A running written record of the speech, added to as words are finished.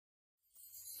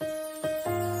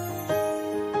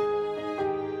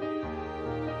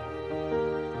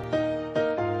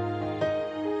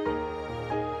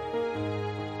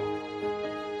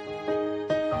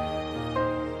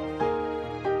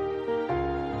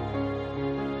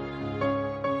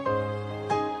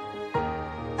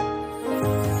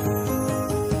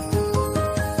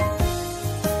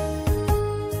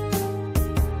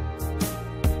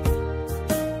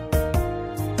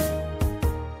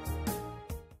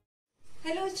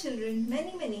children,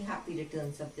 many happy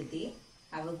returns of the day.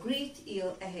 Have a great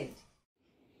year ahead.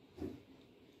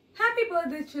 Happy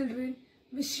birthday, children.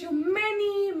 Wish you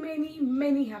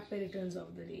many happy returns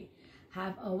of the day.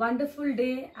 Have a wonderful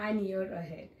day and year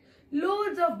ahead.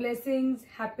 Loads of blessings,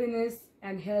 happiness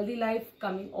and healthy life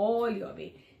coming all your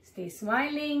way. Stay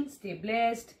smiling, stay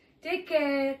blessed. Take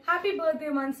care. Happy birthday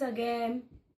once again.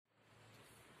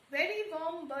 Very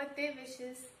warm birthday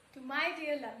wishes to my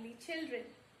dear lovely children.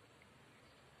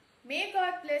 May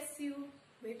God bless you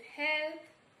with health,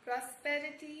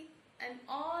 prosperity and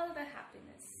all the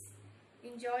happiness.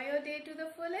 Enjoy your day to the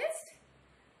fullest.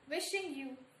 Wishing you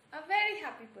a very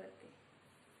happy birthday.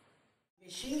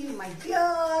 Wishing you, my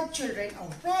dear children, a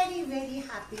very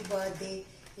happy birthday.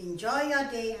 Enjoy your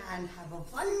day and have a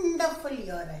wonderful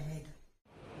year ahead.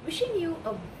 Wishing you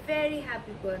a very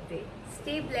happy birthday.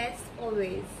 Stay blessed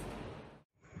always.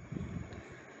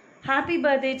 Happy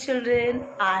birthday, children.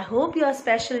 I hope your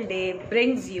special day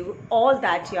brings you all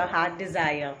that your heart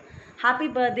desire. Happy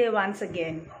birthday once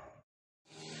again.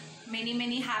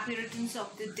 Many happy returns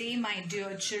of the day, my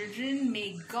dear children.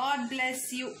 May God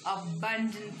bless you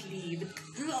abundantly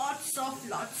with lots of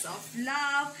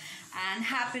love and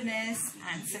happiness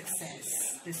and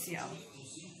success this year.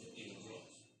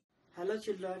 Hello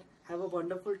children, have a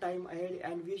wonderful time ahead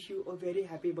and wish you a very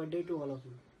happy birthday to all of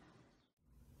you.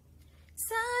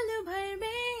 साल भर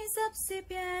में सबसे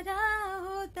प्यारा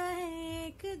होता है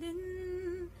एक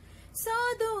दिन,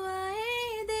 100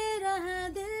 दुआएं दे रहा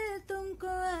दिल तुमको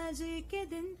आज के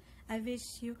दिन. I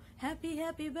wish you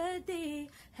happy birthday,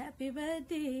 happy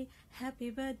birthday, happy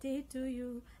birthday to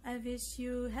you. I wish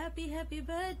you happy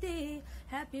birthday,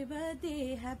 happy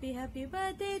birthday, happy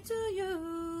birthday to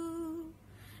you.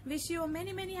 Wish you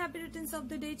many happy returns of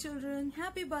the day, children.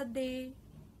 Happy birthday.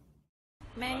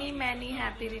 Many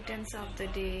happy returns of the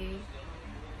day.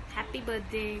 Happy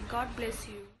birthday. God bless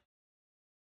you.